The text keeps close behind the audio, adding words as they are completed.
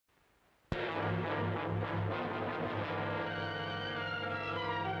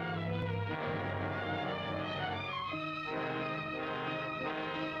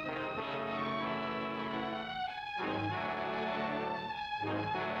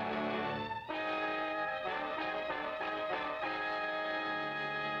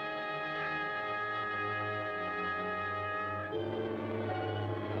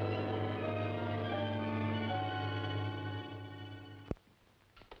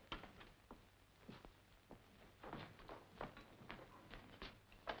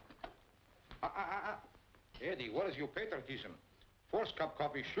what is your patriotism? First cup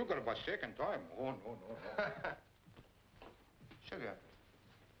coffee sugar, but second time. Oh, no, no, no. Sugar.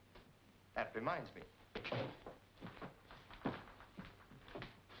 That reminds me.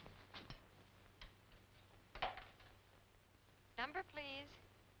 Number, please.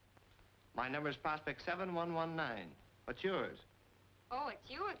 My number is Prospect 7119. What's yours? Oh, it's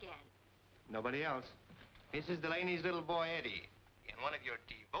you again. Nobody else. Mrs. Delaney's little boy, Eddie, and one of your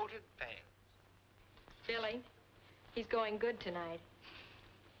devoted fans. Billy, he's going good tonight.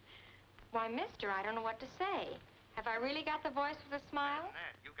 Why, mister, I don't know what to say. Have I really got the voice with a smile?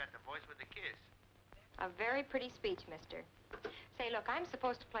 That, you got the voice with the kiss. A very pretty speech, mister. Say, look, I'm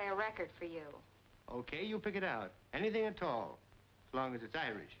supposed to play a record for you. Okay, you pick it out. Anything at all, as long as it's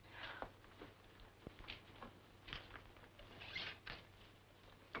Irish.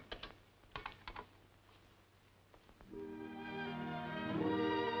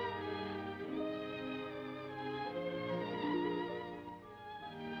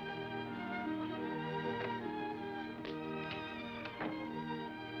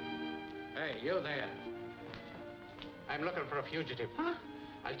 Hey, you there. I'm looking for a fugitive. Huh?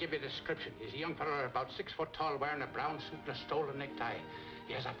 I'll give you a description. He's a young fellow about 6 foot tall, wearing a brown suit and a stolen necktie.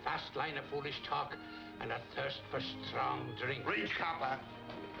 He has a fast line of foolish talk and a thirst for strong drink. Reach, copper.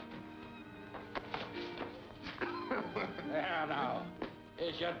 There now.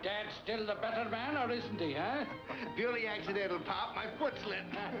 Is your dad still the better man, or isn't he, huh? Purely accidental, Pop. My foot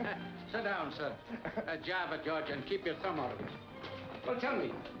slipped. Sit down, sir. A jab at George and keep your thumb out of it. Well, tell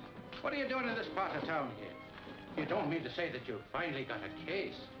me, what are you doing in this part of town here? You don't mean to say that you finally got a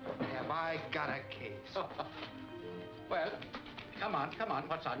case? Have I got a case? Well, come on.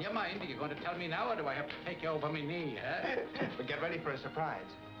 What's on your mind? Are you going to tell me now, or do I have to take you over my knee, huh? But get ready for a surprise.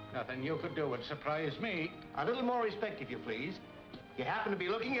 Nothing you could do would surprise me. A little more respect, if you please. You happen to be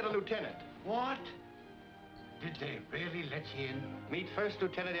looking at a lieutenant. What? Did they really let you in? Meet First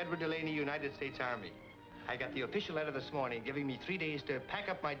Lieutenant Edward Delaney, United States Army. I got the official letter this morning giving me 3 days to pack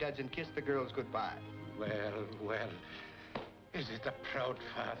up my duds and kiss the girls goodbye. Well, is it the proud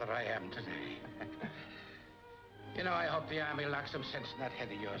father I am today? You know, I hope the Army locks some sense in that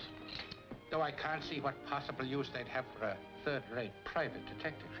head of yours. Though I can't see what possible use they'd have for a third-rate private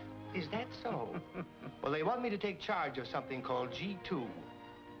detective. Is that so? Well, they want me to take charge of something called G2.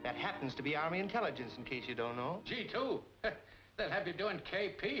 That happens to be Army intelligence, in case you don't know. G2? They'll have you doing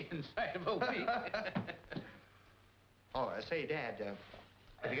KP inside of a week. Oh, say, Dad,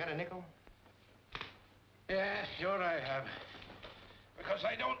 have you got a nickel? Yeah, sure I have. Because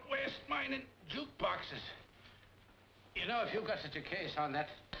I don't waste mine in jukeboxes. You know, if you've got such a case on that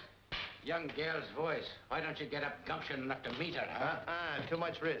young girl's voice, why don't you get up gumption enough to meet her, huh? Too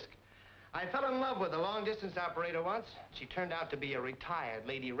much risk. I fell in love with a long-distance operator once. She turned out to be a retired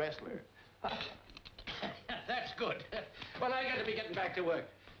lady wrestler. That's good. Well, I got to be getting back to work.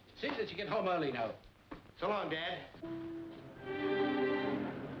 See that you get home early now. So long, Dad.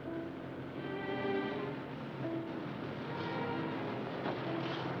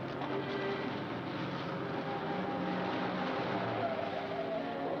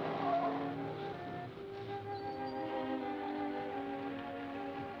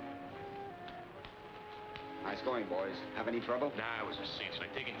 Nice going, boys. Have any trouble? Nah, it was a cinch,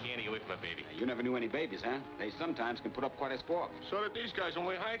 like taking candy away from a baby. You never knew any babies, huh? They sometimes can put up quite a spark. So did these guys when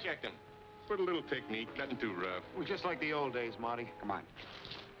we hijacked them. Put a little technique, nothing too rough. Well, just like the old days, Marty. Come on.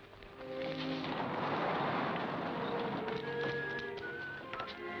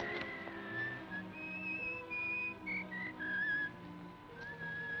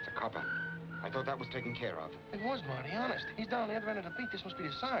 It's a copper. I thought that was taken care of. It was, Marty, honest. He's down the other end of the beat. This must be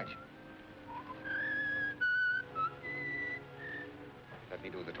the Sarge. Let me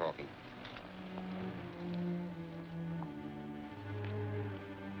do the talking.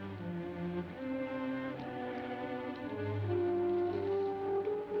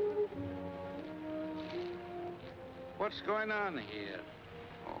 What's going on here?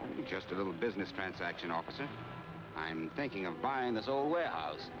 Oh, just a little business transaction, officer. I'm thinking of buying this old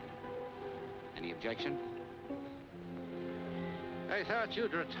warehouse. Any objection? I thought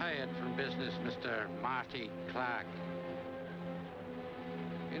you'd retired from business, Mr. Marty Clark.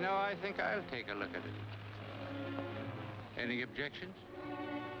 You know, I think I'll take a look at it. Any objections?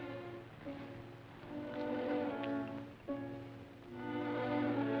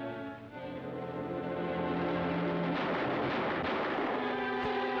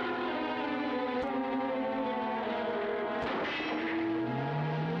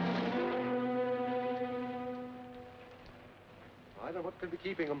 Either what could be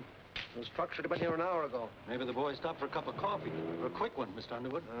keeping them? Those trucks should have been here an hour ago. Maybe the boys stopped for a cup of coffee. Or a quick one, Mr.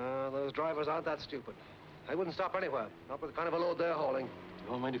 Underwood. Those drivers aren't that stupid. I wouldn't stop anywhere. Not with the kind of a load they're hauling.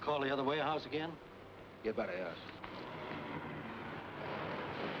 You want me to call the other warehouse again? You better, yes.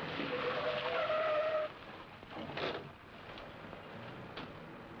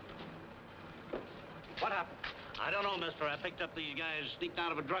 What happened? I don't know, mister. I picked up these guys sneaked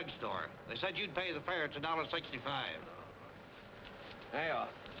out of a drugstore. They said you'd pay the fare. It's $1.65. There you are.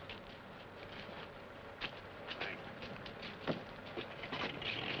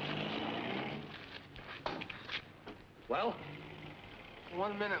 Well?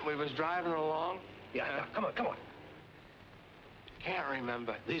 1 minute we was driving along. Yeah, come on. Can't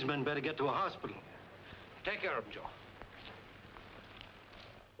remember. These men better get to a hospital. Take care of them, Joe.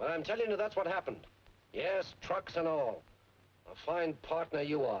 Well, I'm telling you, that's what happened. Yes, trucks and all. A fine partner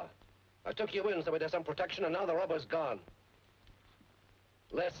you are. I took you in so there's some protection, and now the rubber's gone.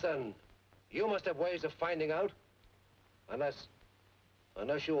 Listen, you must have ways of finding out. Unless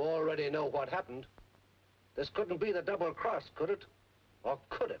you already know what happened. This couldn't be the double cross, could it? Or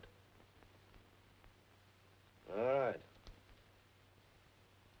could it? All right.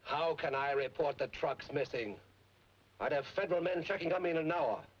 How can I report the trucks missing? I'd have federal men checking on me in an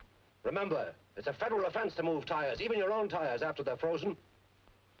hour. Remember, it's a federal offense to move tires, even your own tires, after they're frozen.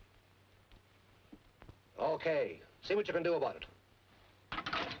 Okay, see what you can do about it.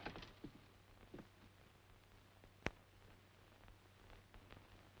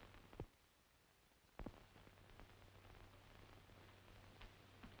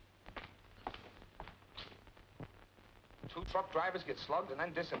 Two truck drivers get slugged and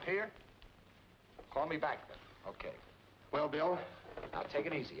then disappear? Call me back then. Okay. Well, Bill? Now, take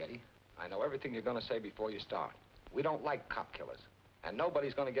it easy, Eddie. I know everything you're going to say before you start. We don't like cop killers. And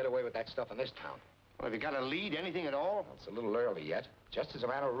nobody's going to get away with that stuff in this town. Well, have you got a lead, anything at all? Well, it's a little early yet. Just as a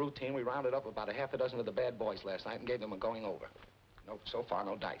matter of routine, we rounded up about a half a dozen of the bad boys last night and gave them a going over. No, so far,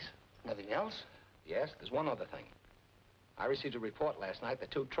 no dice. Nothing else? Yes, there's one other thing. I received a report last night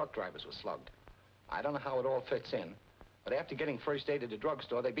that two truck drivers were slugged. I don't know how it all fits in, but after getting first aid at the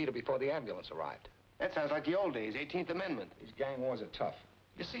drugstore, they beat her before the ambulance arrived. That sounds like the old days, 18th Amendment. These gang wars are tough.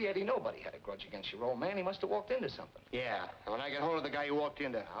 You see, Eddie, nobody had a grudge against your old man. He must have walked into something. Yeah, and when I get hold of the guy who walked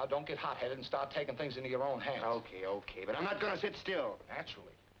into... Now, don't get hot-headed and start taking things into your own hands. Okay, but I'm not gonna sit still.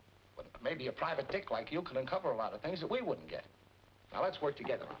 Naturally. But maybe a private dick like you could uncover a lot of things that we wouldn't get. Now, let's work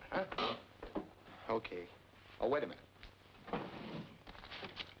together on it, huh? Okay. Oh, wait a minute.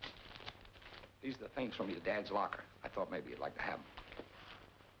 These are the things from your dad's locker. I thought maybe you'd like to have them.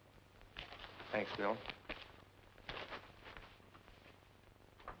 Thanks, Bill.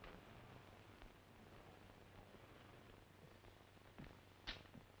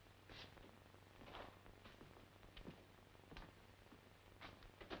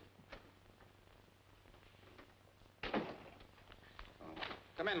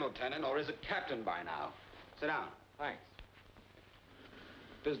 Come in, Lieutenant, or is it Captain by now? Sit down. Thanks.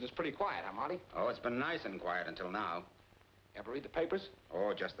 Business pretty quiet, huh, Marty? Oh, it's been nice and quiet until now. Ever read the papers?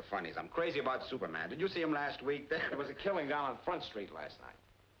 Oh, just the funnies. I'm crazy about Superman. Did you see him last week? There was a killing down on Front Street last night.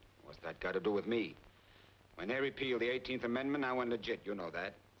 What's that got to do with me? When they repealed the 18th Amendment, I went legit. You know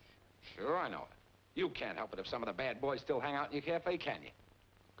that. Sure, I know it. You can't help it if some of the bad boys still hang out in your cafe, can you?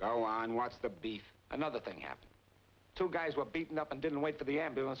 Go on. What's the beef? Another thing happened. Two guys were beaten up and didn't wait for the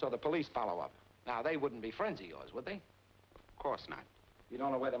ambulance or the police follow up. Now, they wouldn't be friends of yours, would they? Of course not. You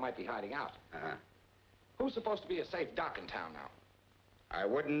don't know where they might be hiding out. Uh-huh. Who's supposed to be a safe doc in town now? I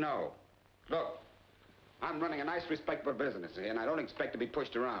wouldn't know. Look, I'm running a nice, respectable business here, and I don't expect to be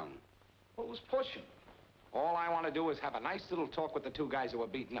pushed around. Who's pushing? All I want to do is have a nice little talk with the two guys who were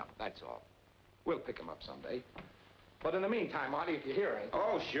beaten up, that's all. We'll pick them up someday. But in the meantime, Marty, if you hear anything...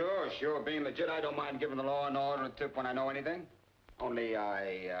 Oh, sure. Being legit, I don't mind giving the law and order a tip when I know anything. Only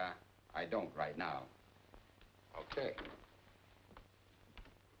I don't right now. Okay.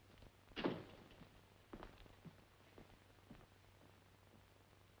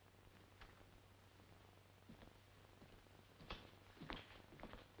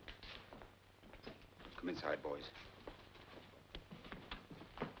 Come inside, boys.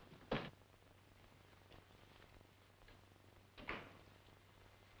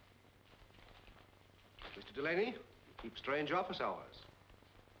 Mr. Delaney, you keep strange office hours.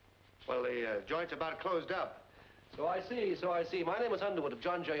 Well, the joint's about closed up. So I see. My name is Underwood of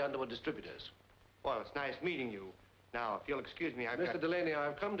John J. Underwood Distributors. Well, it's nice meeting you. Now, if you'll excuse me, Mr. Delaney,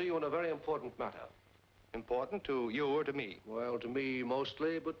 I've come to you on a very important matter. Important to you or to me? Well, to me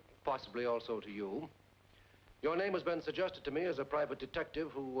mostly, but possibly also to you. Your name has been suggested to me as a private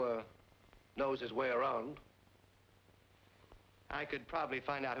detective who knows his way around. I could probably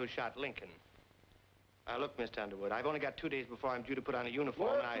find out who shot Lincoln. Look, Mr. Underwood, I've only got 2 days before I'm due to put on a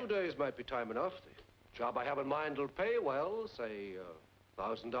uniform, Well, and 2 days might be time enough. Job I have in mind will pay well, say,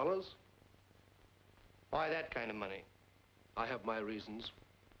 $1,000. Why that kind of money? I have my reasons.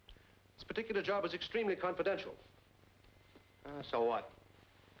 This particular job is extremely confidential. So what?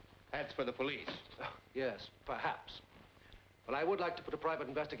 That's for the police. Yes, perhaps. But I would like to put a private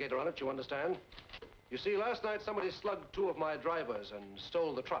investigator on it, you understand? You see, last night somebody slugged 2 of my drivers and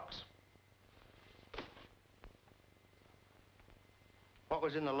stole the trucks. What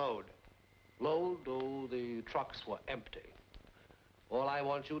was in the load? Load? Oh, the trucks were empty. All I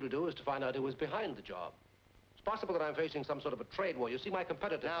want you to do is to find out who was behind the job. It's possible that I'm facing some sort of a trade war. You see, my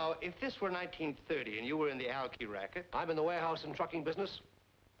competitors... Now, if this were 1930 and you were in the Alki racket... I'm in the warehouse and trucking business.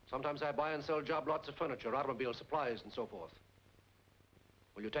 Sometimes I buy and sell job lots of furniture, automobile supplies, and so forth.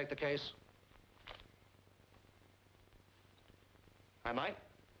 Will you take the case? I might.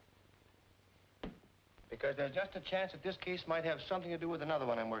 Because there's just a chance that this case might have something to do with another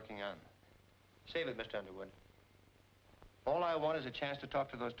one I'm working on. Save it, Mr. Underwood. All I want is a chance to talk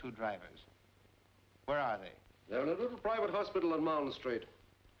to those 2 drivers. Where are they? They're in a little private hospital on Mound Street.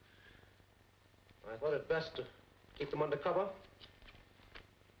 I thought it best to keep them under cover.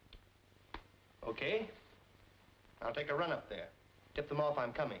 Okay. I'll take a run up there. Tip them off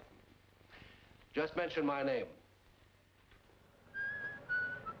I'm coming. Just mention my name.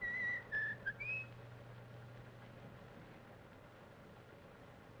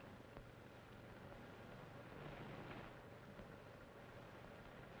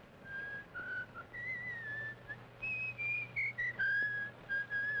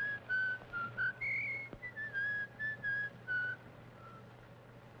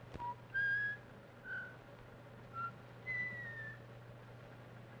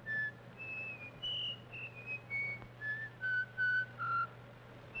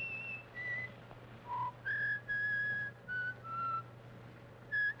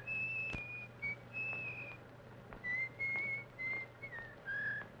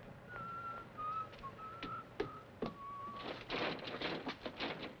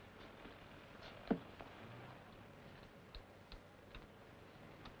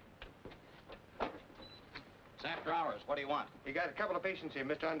 It's after hours. What do you want? You got a couple of patients here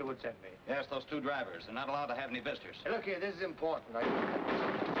Mr. Underwood sent me. Yes, those 2 drivers. They're not allowed to have any visitors. Hey, look here, this is important.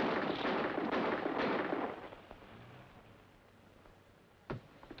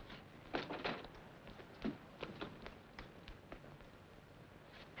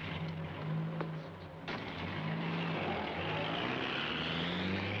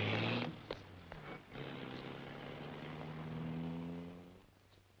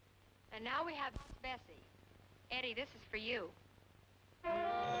 And now we have Bessie. Eddie, this is for you.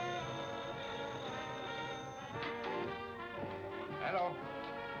 Hello.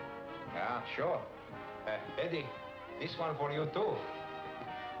 Yeah, sure. Eddie, this one for you, too.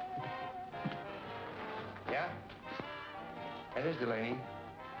 Yeah? That is Delaney.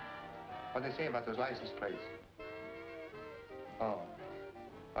 What'd they say about those license plates? Oh.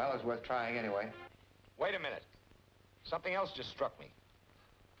 Well, it's worth trying anyway. Wait a minute. Something else just struck me.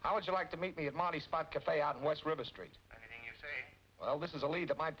 How would you like to meet me at Monty Spot Cafe out in West River Street? Anything you say. Well, this is a lead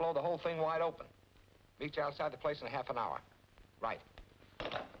that might blow the whole thing wide open. Meet you outside the place in half an hour. Right.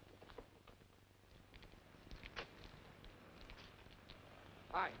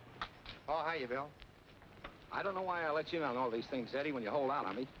 Hi. Oh, hiya, Bill. I don't know why I let you in on all these things, Eddie, when you hold out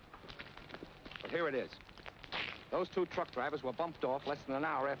on me. But here it is. Those 2 truck drivers were bumped off less than an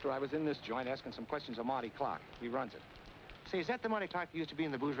hour after I was in this joint asking some questions of Marty Clark. He runs it. Say, is that the Marty Clark who used to be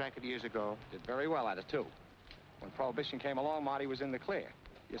in the booze racket years ago? Did very well at it, too. When Prohibition came along, Marty was in the clear.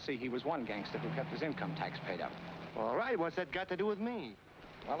 You see, he was one gangster who kept his income tax paid up. All right, what's that got to do with me?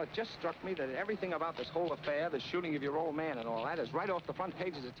 Well, it just struck me that everything about this whole affair, the shooting of your old man and all that, is right off the front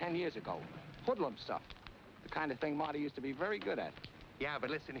pages of 10 years ago. Hoodlum stuff. The kind of thing Marty used to be very good at. Yeah, but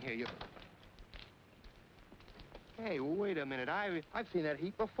listen here, you... Hey, wait a minute. I've seen that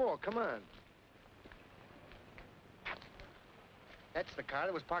heap before. Come on. That's the car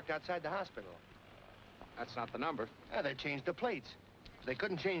that was parked outside the hospital. That's not the number. Yeah, they changed the plates. They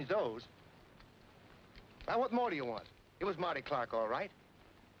couldn't change those. Now, what more do you want? It was Marty Clark, all right.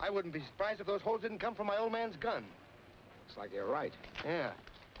 I wouldn't be surprised if those holes didn't come from my old man's gun. Looks like you're right. Yeah.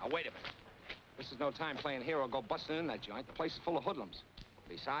 Now, wait a minute. This is no time playing hero. Go busting in that joint. The place is full of hoodlums.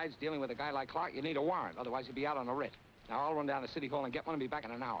 Besides, dealing with a guy like Clark, you need a warrant. Otherwise, you'd be out on a writ. Now, I'll run down to City Hall and get one and be back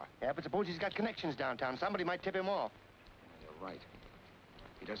in an hour. Yeah, but suppose he's got connections downtown. Somebody might tip him off. You're right.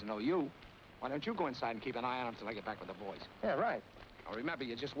 He doesn't know you. Why don't you go inside and keep an eye on him till I get back with the boys? Yeah, right. Now, remember,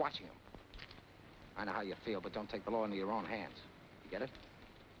 you're just watching him. I know how you feel, but don't take the law into your own hands. You get it?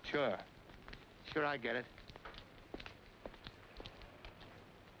 Sure. Sure, I get it.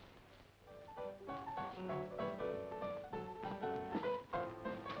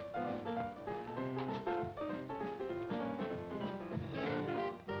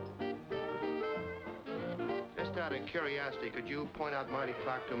 Just out of curiosity, could you point out Marty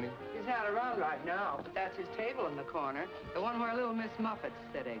Clark to me? He's not around right now, but that's his table in the corner. The one where little Miss Muffet's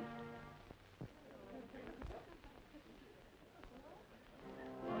sitting.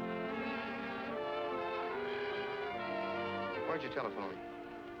 Where's your telephone?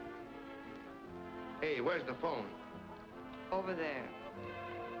 Hey, where's the phone? Over there.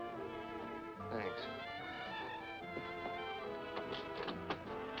 Thanks.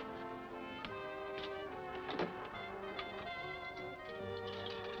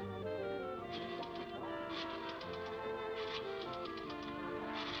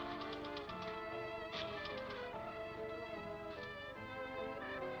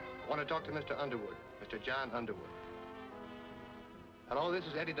 I want to talk to Mr. Underwood, Mr. John Underwood. Hello, this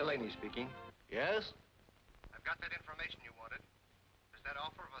is Eddie Delaney speaking. Yes? I've got that information you wanted. Does that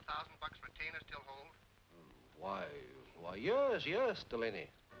offer of $1,000 retainer still hold? Why, yes, Delaney.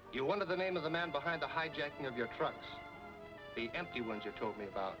 You wanted the name of the man behind the hijacking of your trucks. The empty ones you told me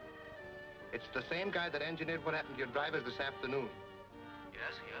about. It's the same guy that engineered what happened to your drivers this afternoon.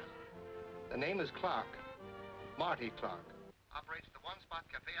 Yes. The name is Clark. Marty Clark. Operates the One Spot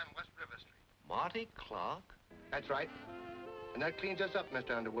Cafe on West River Street. Marty Clark? That's right. And that cleans us up,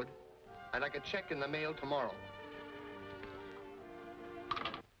 Mr. Underwood. I'd like a check in the mail tomorrow.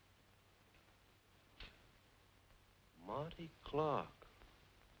 Marty Clark.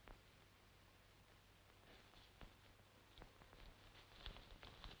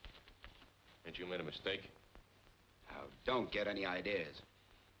 Ain't you made a mistake? Now, don't get any ideas.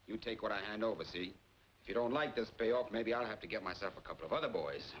 You take what I hand over, see? If you don't like this payoff, maybe I'll have to get myself a couple of other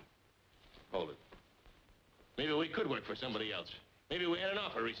boys. Hold it. Maybe we could work for somebody else. Maybe we had an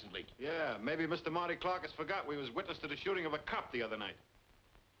offer recently. Yeah, maybe Mr. Marty Clark has forgot we was witness to the shooting of a cop the other night.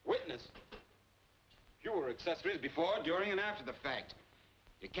 Witness? You were accessories before, during, and after the fact.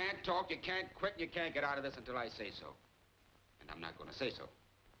 You can't talk, you can't quit, and you can't get out of this until I say so. And I'm not going to say so.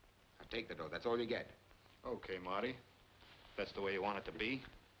 Now take the dough, that's all you get. Okay, Marty. If that's the way you want it to be.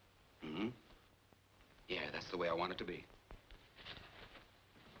 Mm-hmm. Yeah, that's the way I want it to be.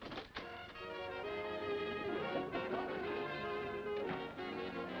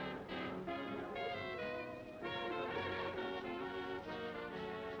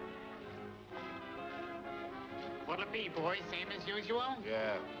 What'll it be, boys? Same as usual?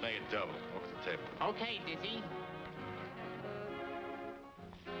 Yeah. Make it double. Off the table. Okay, Dizzy.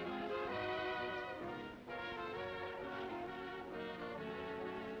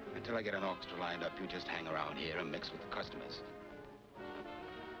 Until I get an orchestra lined up, you just hang around here and mix with the customers.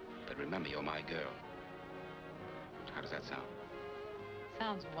 But remember, you're my girl. How does that sound?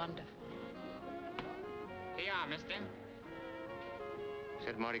 Sounds wonderful. Here you are, mister. Is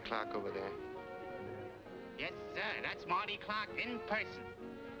that Marty Clark over there? Yes, sir. That's Marty Clark in person.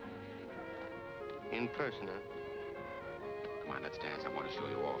 In person, huh? Come on, let's dance. I want to show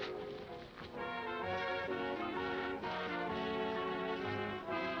you off.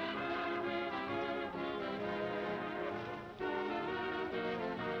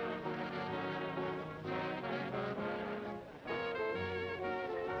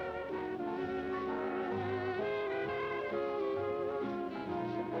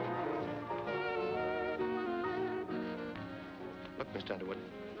 Look, Mr. Underwood,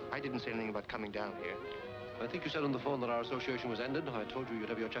 I didn't say anything about coming down here. I think you said on the phone that our association was ended. I told you you'd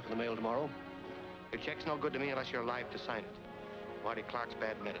have your check in the mail tomorrow. Your check's no good to me unless you're alive to sign it. Marty Clark's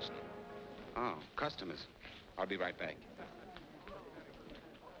bad medicine. Oh, customers. I'll be right back.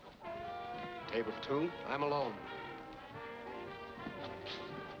 Table for two? I'm alone.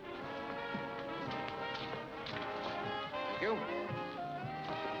 Thank you.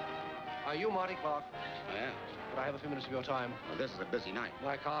 Are you Marty Clark? I am. Could I have a few minutes of your time? Well, this is a busy night.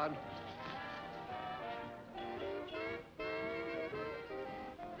 My card.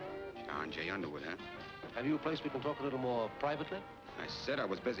 John J. Underwood, huh? Have you a place we can talk a little more privately? I said I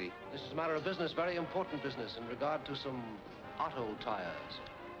was busy. This is a matter of business, very important business, in regard to some auto tires.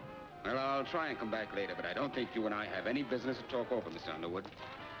 Well, I'll try and come back later, but I don't think you and I have any business to talk over, Mr. Underwood.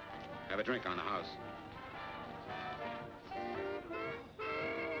 Have a drink on the house.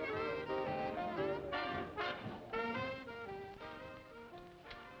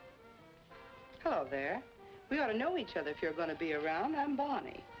 Hello there. We ought to know each other if you're going to be around. I'm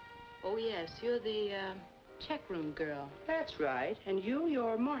Bonnie. Oh, yes, you're the check room girl. That's right. And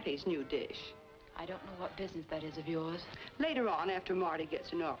you're Marty's new dish. I don't know what business that is of yours. Later on, after Marty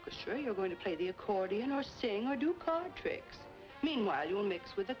gets an orchestra, you're going to play the accordion or sing or do card tricks. Meanwhile, you'll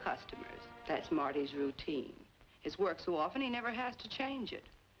mix with the customers. That's Marty's routine. His work so often, he never has to change it.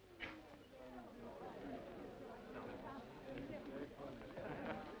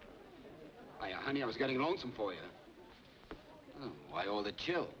 Why, honey, I was getting lonesome for you. Oh, why all the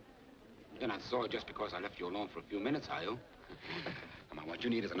chill? You're not sore just because I left you alone for a few minutes, are you? Come on, what you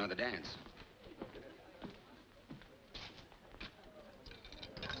need is another dance.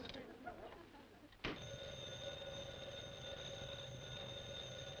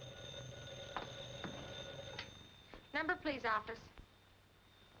 Number, please, office.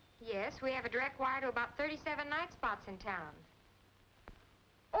 Yes, we have a direct wire to about 37 night spots in town.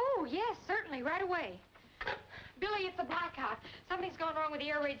 Oh, yes, certainly, right away. Billy, it's a blackout. Something's gone wrong with the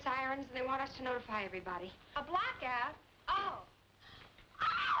air raid sirens, and they want us to notify everybody. A blackout? Oh.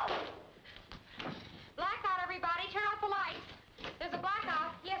 Oh! Blackout, everybody. Turn off the lights. There's a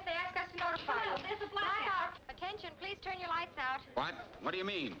blackout. Yes, they asked us to notify you. There's a blackout. Attention, please turn your lights out. What? What do you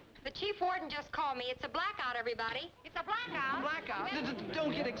mean? The chief warden just called me. It's a blackout, everybody. It's a blackout. Blackout?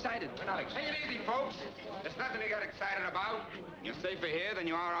 Don't get excited. We're not excited. Take it easy, folks. There's nothing to get excited about. You're safer here than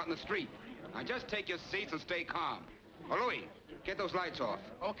you are out in the street. Now, just take your seats and stay calm. Oh, Louis, get those lights off.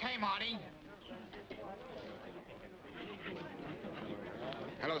 Okay, Marty.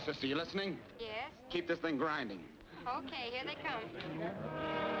 Hello, sister, you listening? Yes? Keep this thing grinding. Okay, here they come.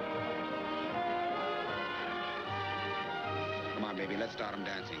 Come on, baby, let's start them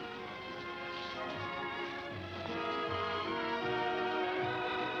dancing.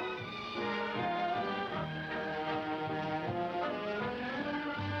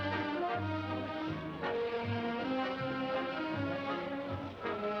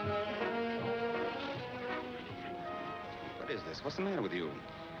 What is this? What's the matter with you?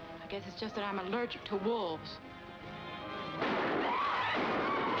 I guess it's just that I'm allergic to wolves.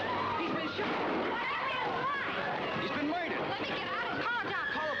 He's been shot. He's been murdered. Let me get out and call down.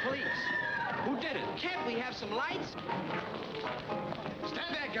 Call the police. Who did it? Can't we have some lights?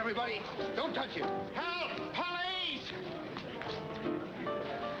 Stand back, everybody. Don't touch him. Help! Police!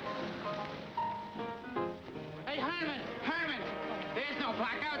 Hey, Herman! There's no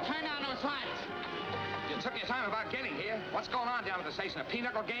blackout. Turn down those lights. You took your time about getting here. What's going on down at the station? A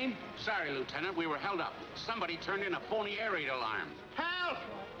pinochle game? Sorry, Lieutenant, we were held up. Somebody turned in a phony air raid alarm. Help!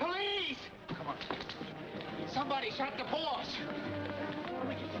 Police! Come on. Somebody shot the boss.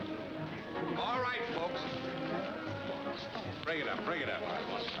 All right, folks. Bring it up.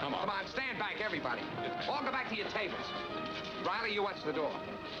 Come on. Come on, stand back, everybody. All go back to your tables. Riley, you watch the door.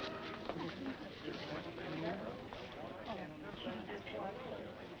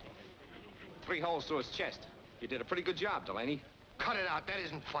 Three holes through his chest. You did a pretty good job, Delaney. Cut it out. That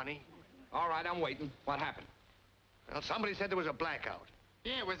isn't funny. All right, I'm waiting. What happened? Well, somebody said there was a blackout.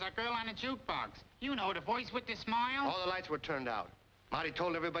 Yeah, it was a girl on a jukebox. You know, the voice with the smile. All the lights were turned out. Marty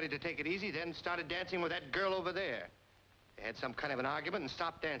told everybody to take it easy, then started dancing with that girl over there. They had some kind of an argument and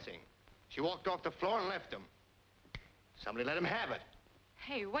stopped dancing. She walked off the floor and left him. Somebody let him have it.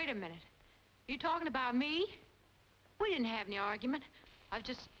 Hey, wait a minute. You talking about me? We didn't have any argument. I was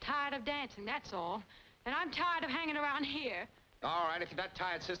just tired of dancing, that's all. And I'm tired of hanging around here. All right, if you're not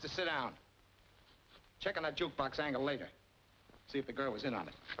tired, sister, sit down. Check on that jukebox angle later. See if the girl was in on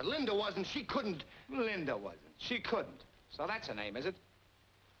it. But Linda wasn't. She couldn't. Linda wasn't. She couldn't. So that's her name, is it?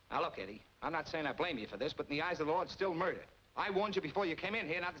 Now, look, Eddie, I'm not saying I blame you for this, but in the eyes of the law, it's still murder. I warned you before you came in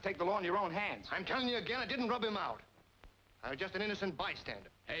here not to take the law in your own hands. I'm telling you again, I didn't rub him out. I was just an innocent bystander.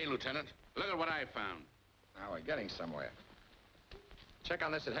 Hey, Lieutenant, look at what I found. Now, we're getting somewhere. Check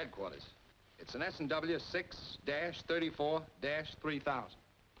on this at headquarters. It's an S&W 6-34-3000.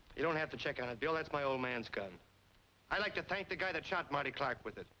 You don't have to check on it, Bill. That's my old man's gun. I'd like to thank the guy that shot Marty Clark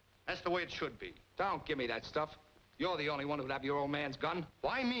with it. That's the way it should be. Don't give me that stuff. You're the only one who'd have your old man's gun.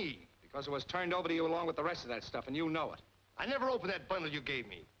 Why me? Because it was turned over to you along with the rest of that stuff, and you know it. I never opened that bundle you gave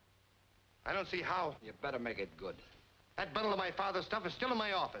me. I don't see how. You better make it good. That bundle of my father's stuff is still in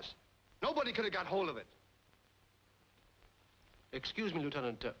my office. Nobody could have got hold of it. Excuse me,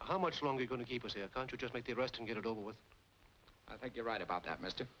 Lieutenant. How much longer are you going to keep us here? Can't you just make the arrest and get it over with? I think you're right about that,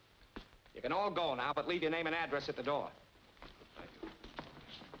 mister. You can all go now, but leave your name and address at the door.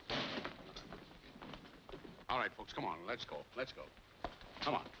 All right, folks, come on. Let's go.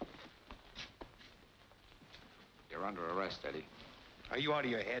 Come on. You're under arrest, Eddie. Are you out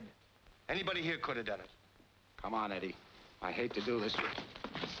of your head? Anybody here could have done it. Come on, Eddie. I hate to do this. Now,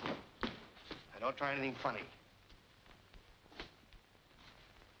 don't try anything funny.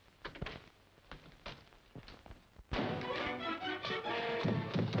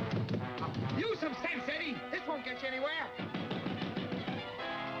 Use some sense, Eddie. This won't get you anywhere.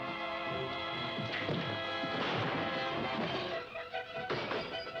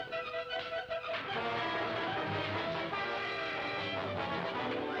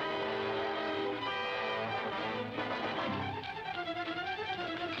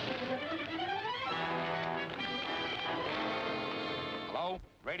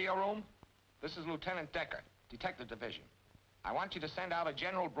 radio room? This is Lieutenant Decker, Detective Division. I want you to send out a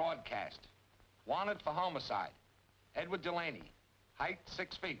general broadcast. Wanted for homicide. Edward Delaney. Height,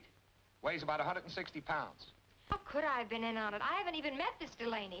 6 feet. Weighs about 160 pounds. How could I have been in on it? I haven't even met this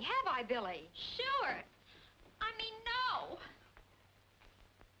Delaney, have I, Billy? Sure. I mean, no.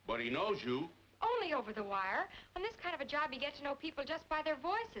 But he knows you. Only over the wire. On this kind of a job, you get to know people just by their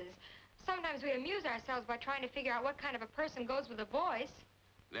voices. Sometimes we amuse ourselves by trying to figure out what kind of a person goes with a voice.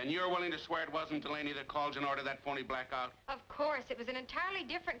 Then you're willing to swear it wasn't Delaney that called and ordered that phony blackout? Of course, it was an entirely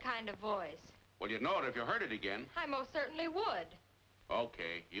different kind of voice. Well, you'd know it if you heard it again. I most certainly would.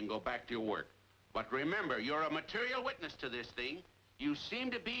 Okay, you can go back to your work. But remember, you're a material witness to this thing. You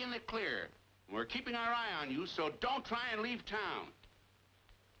seem to be in the clear. We're keeping our eye on you, so don't try and leave town.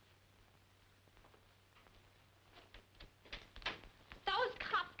 Those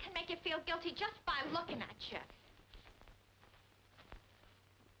cops can make you feel guilty just by looking at you.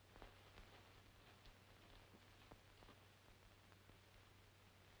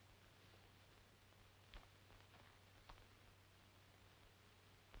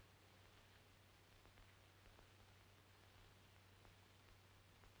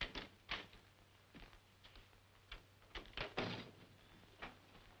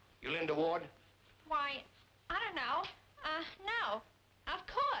 You Linda Ward? Why, I don't know. No. Of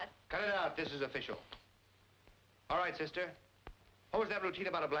course. Cut it out. This is official. All right, sister. What was that routine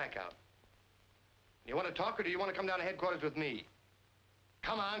about a blackout? You want to talk, or do you want to come down to headquarters with me?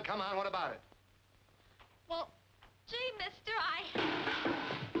 Come on, come on. What about it? Well, gee, mister,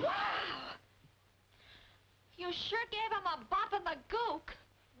 Wow! You sure gave him a bop in the gook.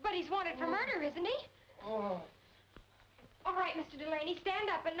 But he's wanted for murder, isn't he? Oh. All right, Mr. Delaney, stand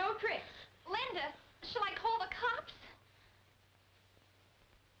up and no tricks. Linda, shall I call the cops?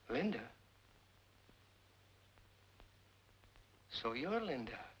 Linda? So you're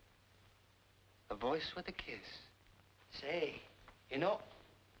Linda. The voice with a kiss. Say, you know,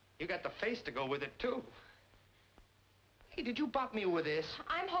 you got the face to go with it, too. Hey, did you bop me with this?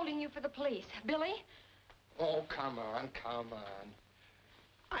 I'm holding you for the police. Billy? Oh, come on, come on.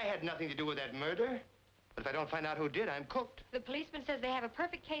 I had nothing to do with that murder. But if I don't find out who did, I'm cooked. The policeman says they have a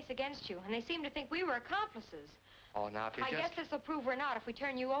perfect case against you, and they seem to think we were accomplices. Oh, now, if you I guess this will prove we're not if we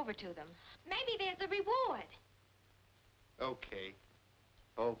turn you over to them. Maybe there's a reward. Okay.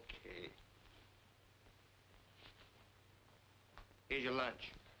 Okay. Here's your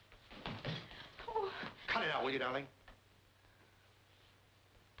lunch. Oh. Cut it out, will you, darling?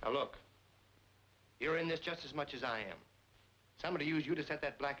 Now, look. You're in this just as much as I am. Somebody used you to set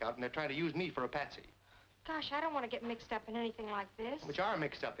that blackout, and they're trying to use me for a patsy. Gosh, I don't want to get mixed up in anything like this. Which are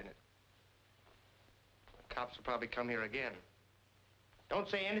mixed up in it. The cops will probably come here again. Don't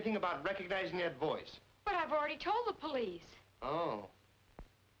say anything about recognizing that voice. But I've already told the police. Oh.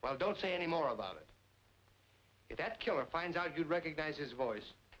 Well, don't say any more about it. If that killer finds out you'd recognize his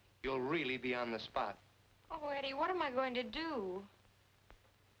voice, you'll really be on the spot. Oh, Eddie, what am I going to do?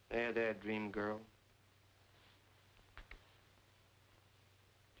 There, dream girl.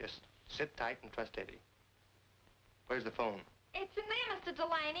 Just sit tight and trust Eddie. Where's the phone? It's in there, Mr.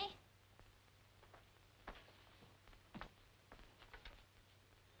 Delaney.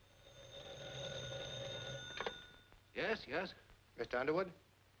 Yes, yes? Mr. Underwood,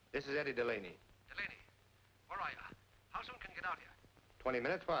 this is Eddie Delaney. Delaney, where are you? How soon can you get out here? 20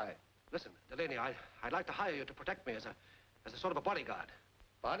 minutes, why? Listen, Delaney, I'd like to hire you to protect me as a sort of a bodyguard.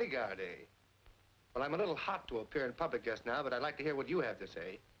 Bodyguard, eh? Well, I'm a little hot to appear in public just now, but I'd like to hear what you have to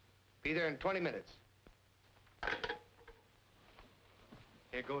say. Be there in 20 minutes.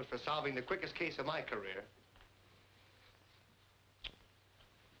 Here goes for solving the quickest case of my career.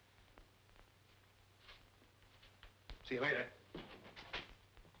 See you later.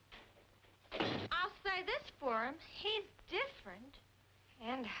 I'll say this for him. He's different.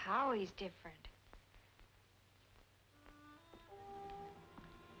 And how he's different.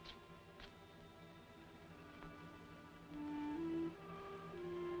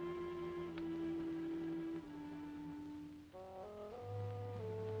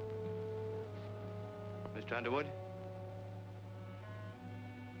 Mr. Underwood?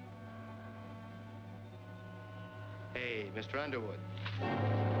 Hey, Mr. Underwood.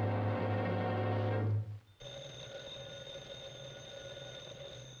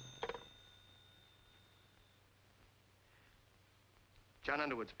 John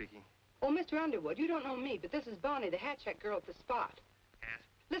Underwood speaking. Oh, Mr. Underwood, you don't know me, but this is Bonnie, the hat check girl at the spot. Yes?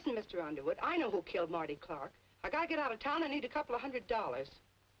 Listen, Mr. Underwood, I know who killed Marty Clark. I gotta get out of town. I need a couple of $100.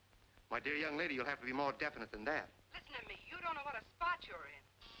 My dear young lady, you'll have to be more definite than that. Listen to me. You don't know what a spot you're in.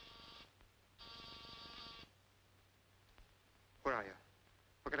 Where are you?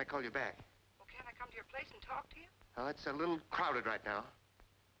 What can I I call you back? Well, can't I come to your place and talk to you? Oh, it's a little crowded right now.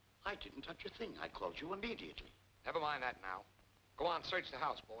 I didn't touch a thing. I called you immediately. Never mind that now. Go on, search the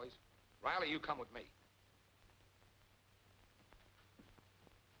house, boys. Riley, you come with me.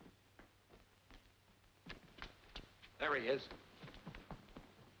 There he is.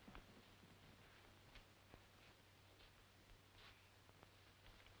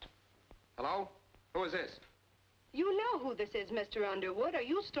 Hello? Who is this? You know who this is, Mr. Underwood. Are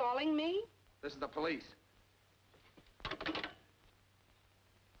you stalling me? This is the police.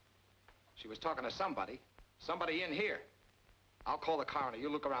 She was talking to somebody. Somebody in here. I'll call the coroner. You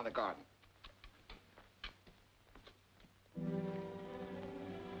look around the garden.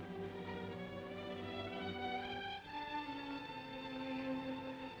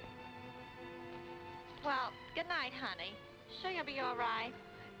 Well, good night, honey. Sure you'll be all right?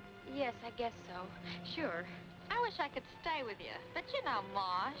 Yes, I guess so. Sure. I wish I could stay with you. But you know,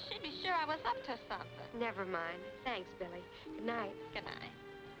 Ma, she'd be sure I was up to something. Never mind. Thanks, Billy. Good night. Good night.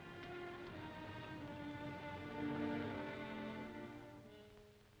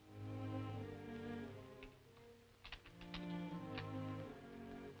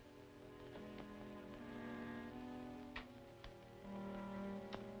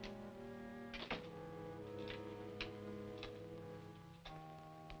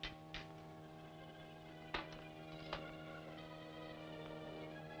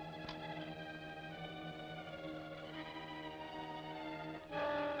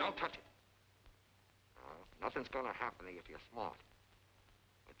 Don't touch it. Nothing's gonna happen to you if you're smart.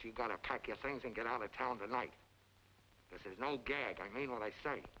 But you gotta pack your things and get out of town tonight. This is no gag. I mean what I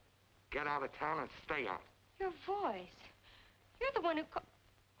say. Get out of town and stay out. Your voice. You're the one who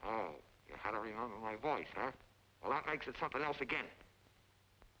Oh, you had to remember my voice, huh? Well, that makes it something else again.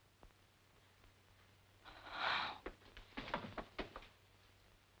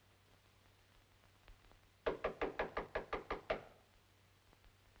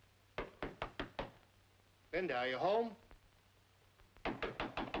 Linda, are you home?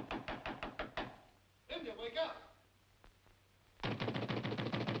 Linda, wake up!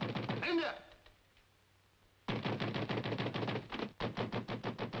 Linda!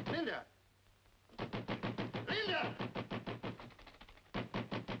 Linda! Linda!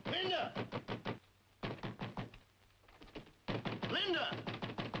 Linda! Linda!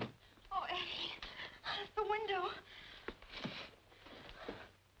 Oh, Eddie. The window.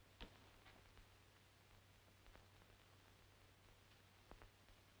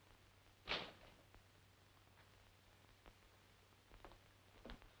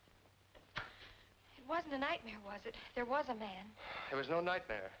 It wasn't a nightmare, was it? There was a man. There was no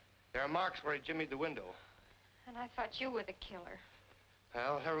nightmare. There are marks where he jimmied the window. And I thought you were the killer.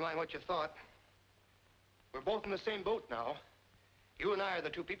 Well, never mind what you thought. We're both in the same boat now. You and I are the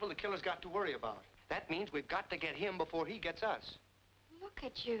two people the killer's got to worry about. That means we've got to get him before he gets us. Look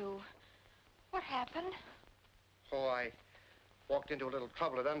at you. What happened? Oh, I walked into a little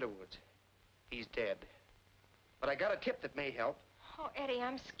trouble at Underwood's. He's dead. But I got a tip that may help. Oh, Eddie,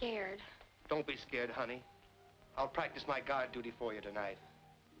 I'm scared. Don't be scared, honey. I'll practice my guard duty for you tonight.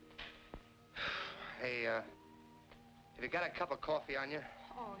 Hey, have you got a cup of coffee on you?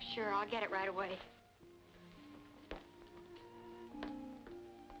 Oh, sure. I'll get it right away.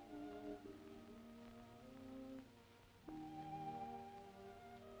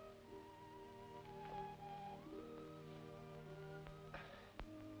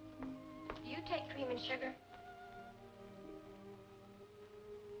 Do you take cream and sugar?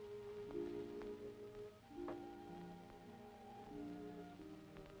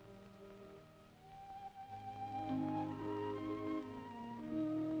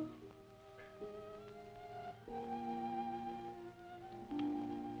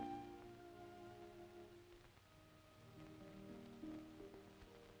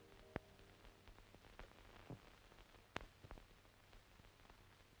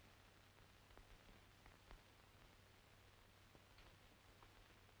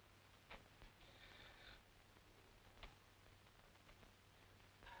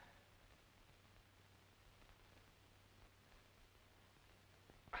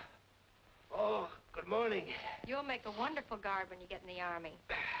 Oh, good morning. You'll make a wonderful guard when you get in the Army.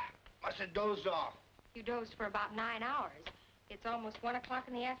 Must have dozed off. You dozed for about 9 hours. It's almost 1 o'clock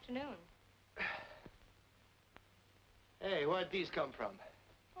in the afternoon. Hey, where'd these come from?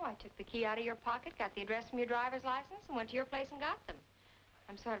 Oh, I took the key out of your pocket, got the address from your driver's license, and went to your place and got them.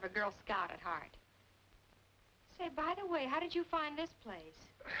 I'm sort of a Girl Scout at heart. Say, by the way, how did you find this place?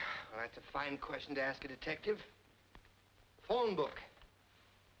 Well, that's a fine question to ask a detective. Phone book.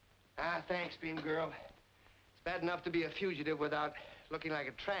 Ah, thanks, Beam Girl. It's bad enough to be a fugitive without looking like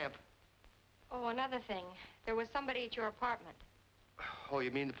a tramp. Oh, another thing. There was somebody at your apartment. Oh, you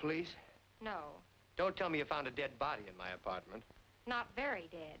mean the police? No, Don't tell me you found a dead body in my apartment. not very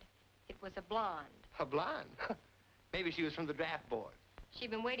dead. It was a blonde. A blonde? Maybe she was from the draft board.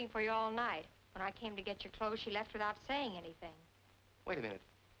 She'd been waiting for you all night. When I came to get your clothes, she left without saying anything. Wait a minute.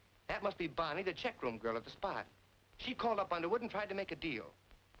 That must be Bonnie, the checkroom girl at the spot. She called up Underwood and tried to make a deal.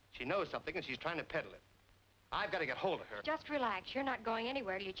 She knows something and she's trying to peddle it. I've got to get hold of her. Just relax. You're not going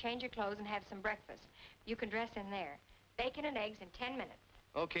anywhere till you change your clothes and have some breakfast. You can dress in there. Bacon and eggs in 10 minutes.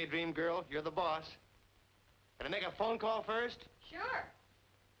 Okay, dream girl, you're the boss. Can I make a phone call first? Sure.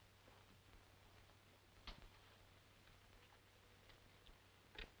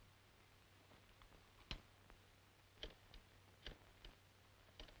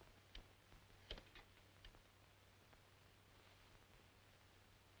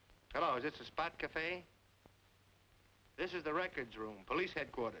 Hello, is this the Spot Cafe? This is the records room, police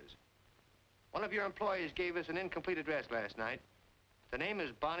headquarters. One of your employees gave us an incomplete address last night. The name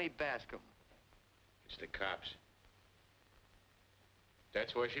is Bonnie Bascom. It's the cops.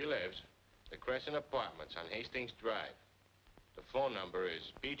 That's where she lives. The Crescent Apartments on Hastings Drive. The phone number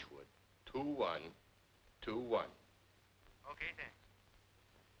is Beechwood 2121. Okay, thanks.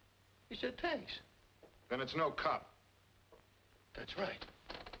 He said thanks. Then it's no cop. That's right.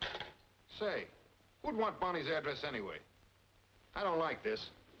 Say, who'd want Bonnie's address anyway? I don't like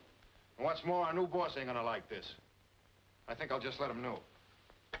this. And what's more, our new boss ain't gonna like this. I think I'll just let him know.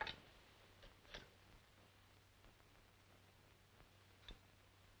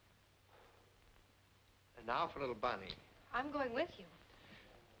 And now for little Bonnie. I'm going with you.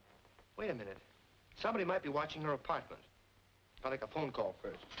 Wait a minute. Somebody might be watching her apartment. I'll make a phone call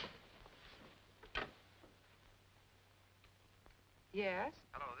first. Yes?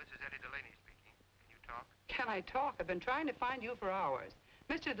 Hello, this is Eddie Delaney speaking. Can you talk? Can I talk? I've been trying to find you for hours.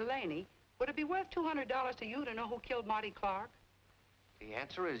 Mr. Delaney, would it be worth $200 to you to know who killed Marty Clark? The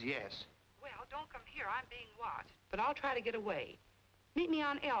answer is yes. Well, don't come here. I'm being watched. But I'll try to get away. Meet me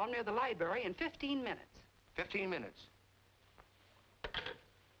on Elm near the library in 15 minutes. 15 minutes.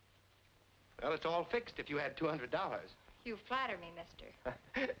 Well, it's all fixed if you had $200. You flatter me,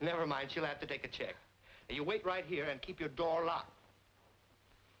 mister. Never mind, she'll have to take a check. Now, you wait right here and keep your door locked.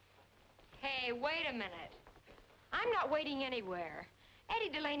 Hey, wait a minute. I'm not waiting anywhere. Eddie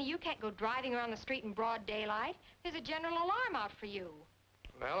Delaney, you can't go driving around the street in broad daylight. There's a general alarm out for you.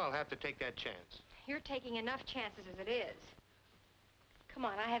 Well, I'll have to take that chance. You're taking enough chances as it is. Come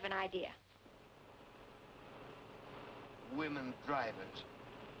on, I have an idea. Women drivers.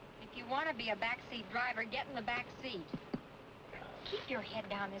 If you want to be a backseat driver, get in the back seat. Keep your head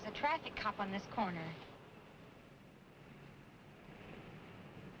down. There's a traffic cop on this corner.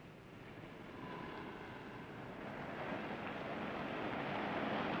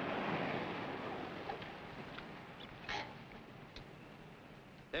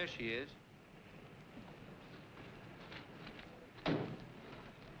 There she is.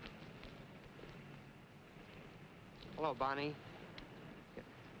 Hello, Bonnie.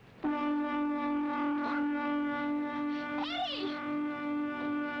 Eddie!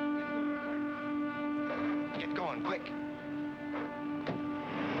 Get going, quick.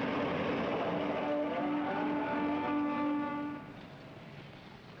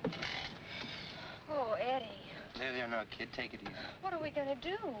 Oh, Eddie. There, now, kid. Take it easy. What are we going to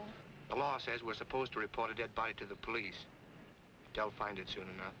do? The law says we're supposed to report a dead body to the police. They'll find it soon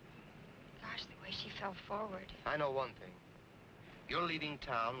enough. Gosh, the way she fell forward. I know one thing. You're leaving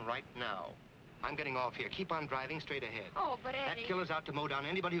town right now. I'm getting off here. Keep on driving straight ahead. Oh, but Eddie... That killer's out to mow down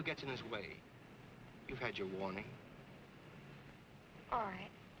anybody who gets in his way. You've had your warning. All right.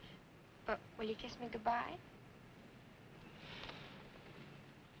 But will you kiss me goodbye?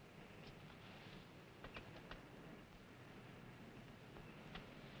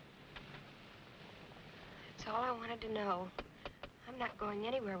 That's all I wanted to know. I'm not going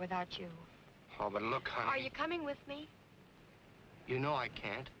anywhere without you. Oh, but look, honey. Are you coming with me? You know I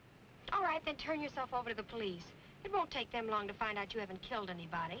can't. All right, then turn yourself over to the police. It won't take them long to find out you haven't killed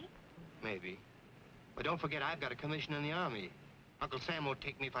anybody. Maybe. But don't forget, I've got a commission in the Army. Uncle Sam won't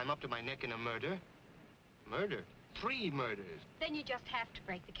take me if I'm up to my neck in a murder. Murder? 3 murders. Then you just have to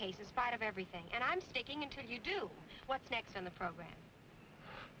break the case in spite of everything. And I'm sticking until you do. What's next on the program?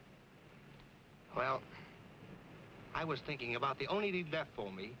 Well, I was thinking about the only lead left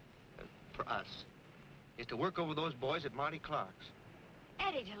for me, for us, is to work over those boys at Marty Clark's.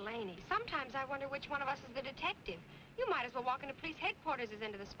 Eddie Delaney, sometimes I wonder which one of us is the detective. You might as well walk into police headquarters as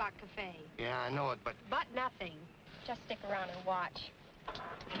into the Spot Cafe. Yeah, I know it, but... But nothing. Just stick around and watch.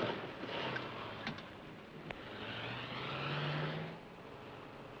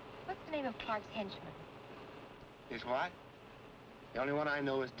 name of Clark's henchman? Is what? The only one I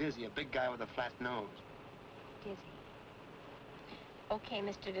know is Dizzy, a big guy with a flat nose. Dizzy. Okay,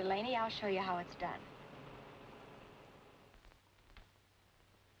 Mr. Delaney, I'll show you how it's done.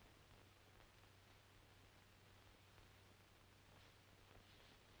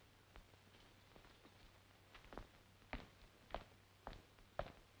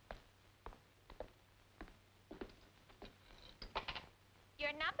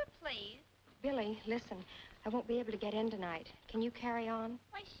 Your number, please. Billy, listen, I won't be able to get in tonight. Can you carry on?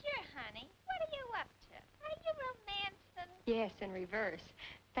 Why, sure, honey. What are you up to? Are you romancing? Yes, in reverse.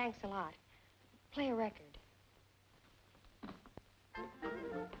 Thanks a lot. Play a record.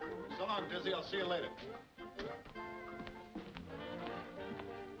 So long, Dizzy. I'll see you later.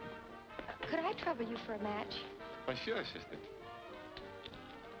 Could I trouble you for a match? Why, sure, sister.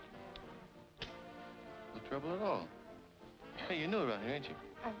 No trouble at all. Hey, you're new around here, ain't you?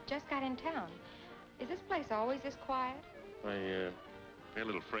 I've just got in town. Is this place always this quiet? I, had a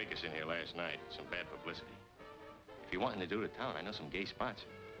little fracas in here last night. Some bad publicity. If you're wanting to do to town, I know some gay spots.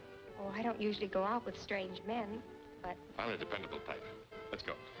 Oh, I don't usually go out with strange men, but... I'm a dependable type. Let's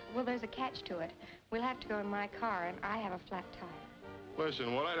go. Well, there's a catch to it. We'll have to go in my car, and I have a flat tire.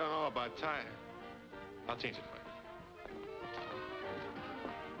 Listen, what I don't know about tire, I'll change it for you.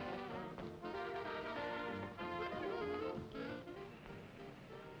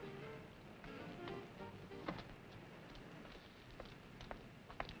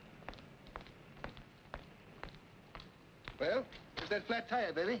 Well, where's that flat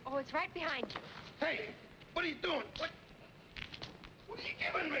tire, baby? Oh, it's right behind you. Hey, what are you doing? What are you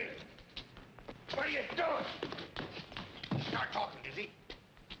giving me? What are you doing? Start talking, Dizzy.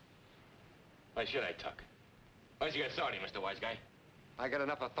 Why should I tuck? Why's you got authority, Mr. Wise Guy? I got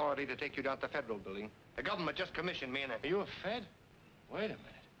enough authority to take you down to the Federal Building. The government just commissioned me and Are you a Fed? Wait a minute.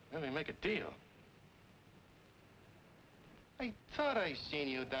 Let me make a deal. I thought I seen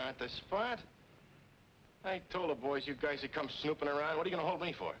you down at the spot. I told the boys you guys had come snooping around. What are you gonna hold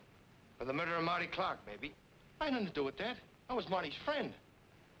me for? For the murder of Marty Clark, maybe. I had nothing to do with that. I was Marty's friend.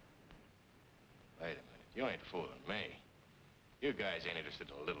 Wait a minute. You ain't fooling me. You guys ain't interested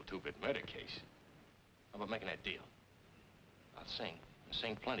in a little two-bit murder case. How about making that deal? I'll sing. I'll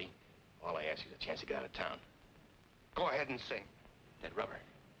sing plenty. All I ask is a chance to get out of town. Go ahead and sing. That rubber.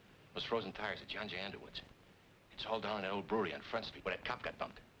 Those frozen tires at John J. Underwood's. It's all down in that old brewery on Front Street where that cop got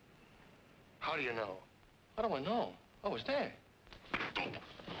bumped. How do you know? How do I know? I was there.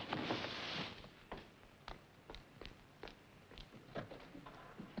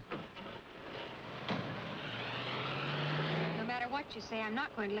 No matter what you say, I'm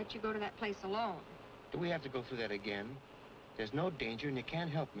not going to let you go to that place alone. Do we have to go through that again? There's no danger and you can't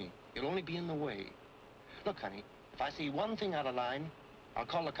help me. You'll only be in the way. Look, honey, if I see one thing out of line, I'll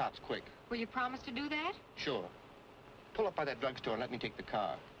call the cops quick. Will you promise to do that? Sure. Pull up by that drugstore and let me take the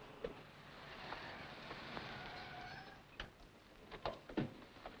car.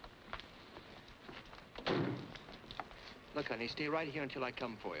 Look, honey, stay right here until I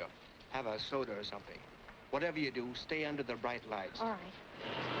come for you. Have a soda or something. Whatever you do, stay under the bright lights. All right.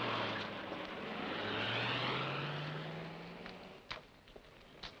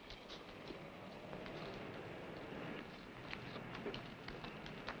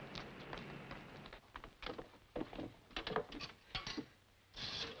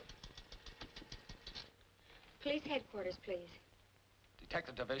 Police headquarters, please.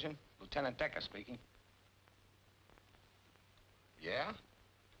 Detective Division, Lieutenant Decker speaking. Yeah?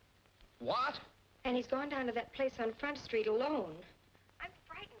 What? And he's gone down to that place on Front Street alone. I'm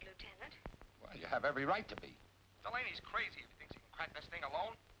frightened, Lieutenant. Well, you have every right to be. Delaney's crazy if he thinks he can crack this thing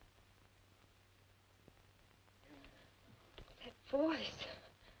alone. That voice.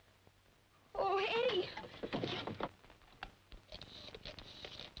 Oh, Eddie!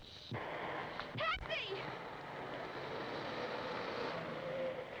 Taxi!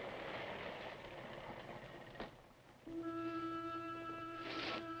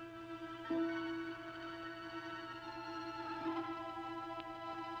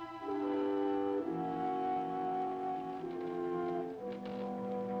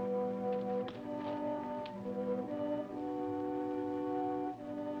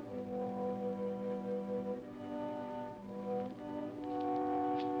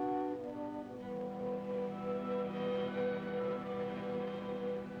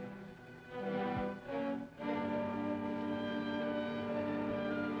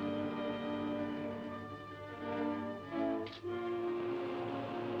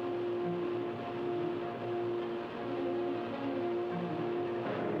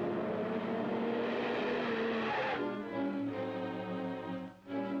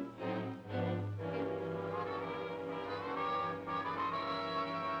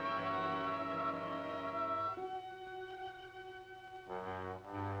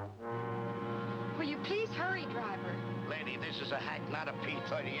 Will you please hurry, driver? Lady, this is a hack, not a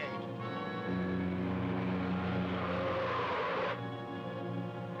P-38.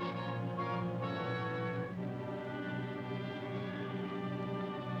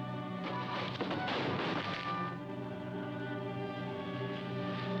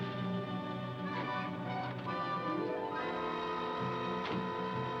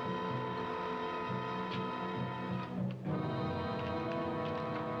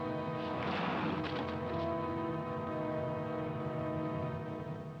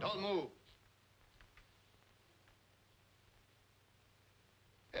 Don't move.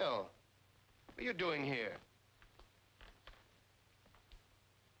 Bill, what are you doing here?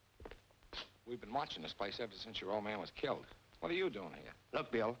 We've been watching this place ever since your old man was killed. What are you doing here?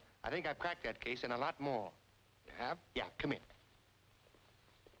 Look, Bill, I think I've cracked that case and a lot more. You have? Yeah, come in.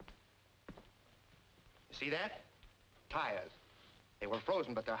 You see that? Tires. They were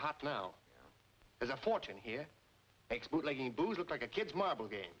frozen, but they're hot now. Yeah. There's a fortune here. Makes bootlegging booze look like a kid's marble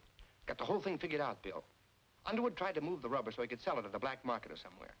game. Got the whole thing figured out, Bill. Underwood tried to move the rubber so he could sell it at the black market or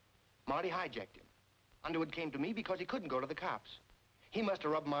somewhere. Marty hijacked him. Underwood came to me because he couldn't go to the cops. He must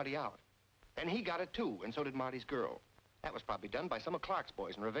have rubbed Marty out. Then he got it, too, and so did Marty's girl. That was probably done by some of Clark's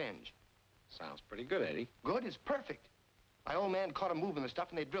boys in revenge. Sounds pretty good, Eddie. Good is perfect. My old man caught him moving the stuff,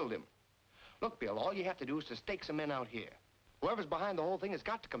 and they drilled him. Look, Bill, all you have to do is to stake some men out here. Whoever's behind the whole thing has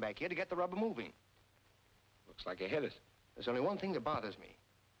got to come back here to get the rubber moving. Looks like you hit it. There's only one thing that bothers me.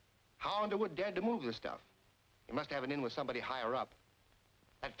 How Underwood dared to move the stuff? He must have it in with somebody higher up.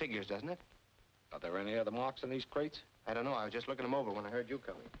 That figures, doesn't it? Are there any other marks on these crates? I don't know. I was just looking them over when I heard you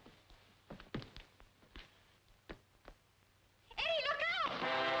coming. Eddie, look out!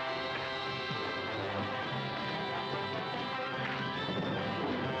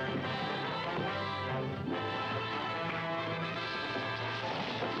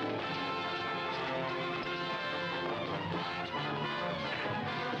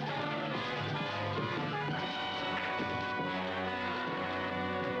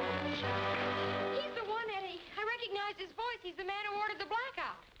 He's the one, Eddie. I recognized his voice. He's the man who ordered the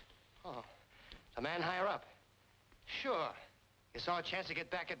blackout. Oh, the man higher up. Sure. You saw a chance to get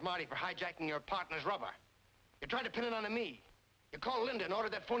back at Marty for hijacking your partner's rubber. You tried to pin it on me. You called Linda and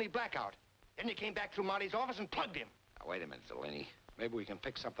ordered that phony blackout. Then you came back through Marty's office and plugged him. Now, wait a minute, Delaney. Maybe we can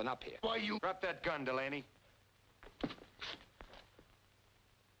pick something up here. Why, you... Drop that gun, Delaney.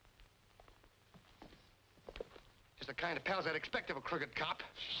 Just the kind of pals I'd expect of a crooked cop.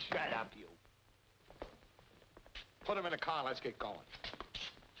 Shut up, you. Put him in a car. Let's get going.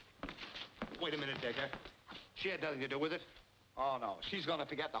 Wait a minute, Decker. She had nothing to do with it. Oh, no. She's going to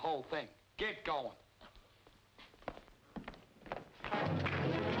forget the whole thing. Get going.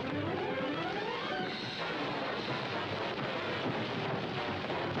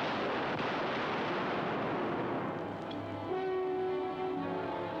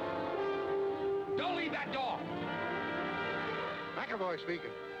 Don't leave that door. McAvoy speaking.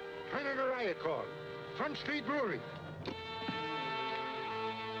 Kind of a riot call. Front Street Brewery.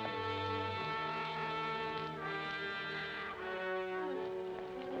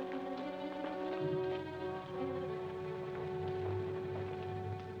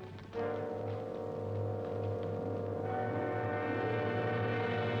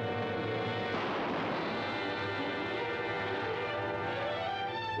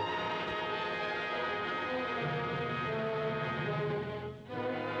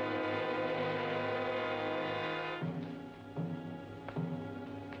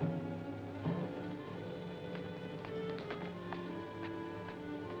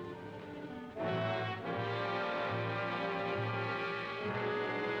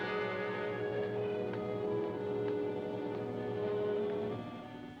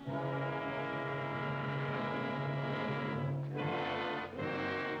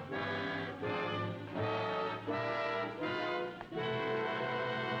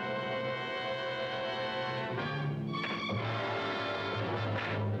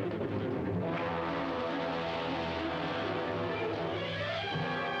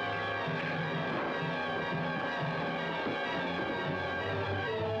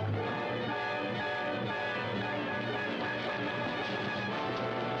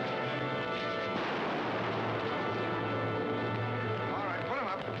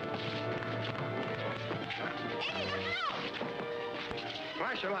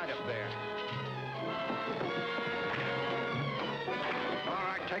 Flash your light up there. All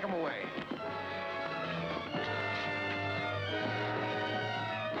right, take them away.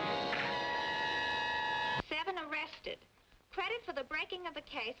 Seven arrested. Credit for the breaking of the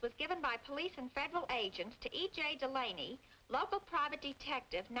case was given by police and federal agents to E.J. Delaney, local private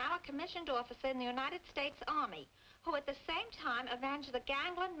detective, now a commissioned officer in the United States Army, who at the same time avenged the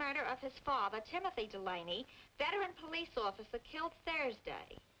gangland murder of his father, Timothy Delaney, veteran police officer killed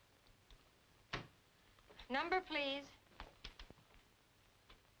Thursday. Number, please.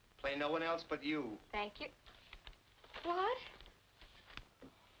 Play no one else but you. Thank you. What?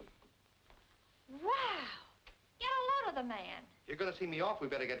 Wow! Get a load of the man. You're going to see me off. We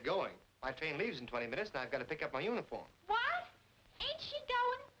better get going. My train leaves in 20 minutes, and I've got to pick up my uniform. What? Ain't she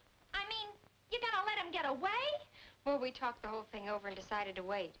going? I mean, you gonna let him get away? Well, we talked the whole thing over and decided to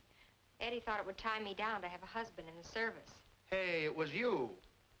wait. Eddie thought it would tie me down to have a husband in the service. Hey, it was you.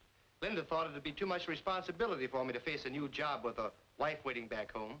 Linda thought it'd be too much responsibility for me to face a new job with a wife waiting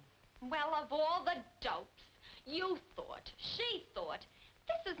back home. Well, of all the dopes, you thought, she thought,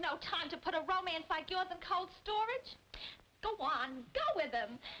 this is no time to put a romance like yours in cold storage. Go on, go with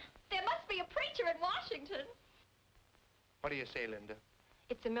him. There must be a preacher in Washington. What do you say, Linda?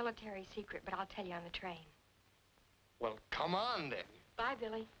 It's a military secret, but I'll tell you on the train. Well, come on, then. Bye,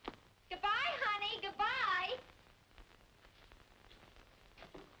 Billy. Goodbye, honey, goodbye.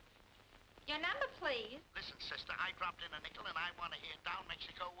 Your number, please. Listen, sister, I dropped in a nickel and I want to hear Down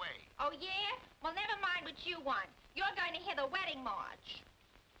Mexico Way. Oh, yeah? Well, never mind what you want. You're going to hear the wedding march.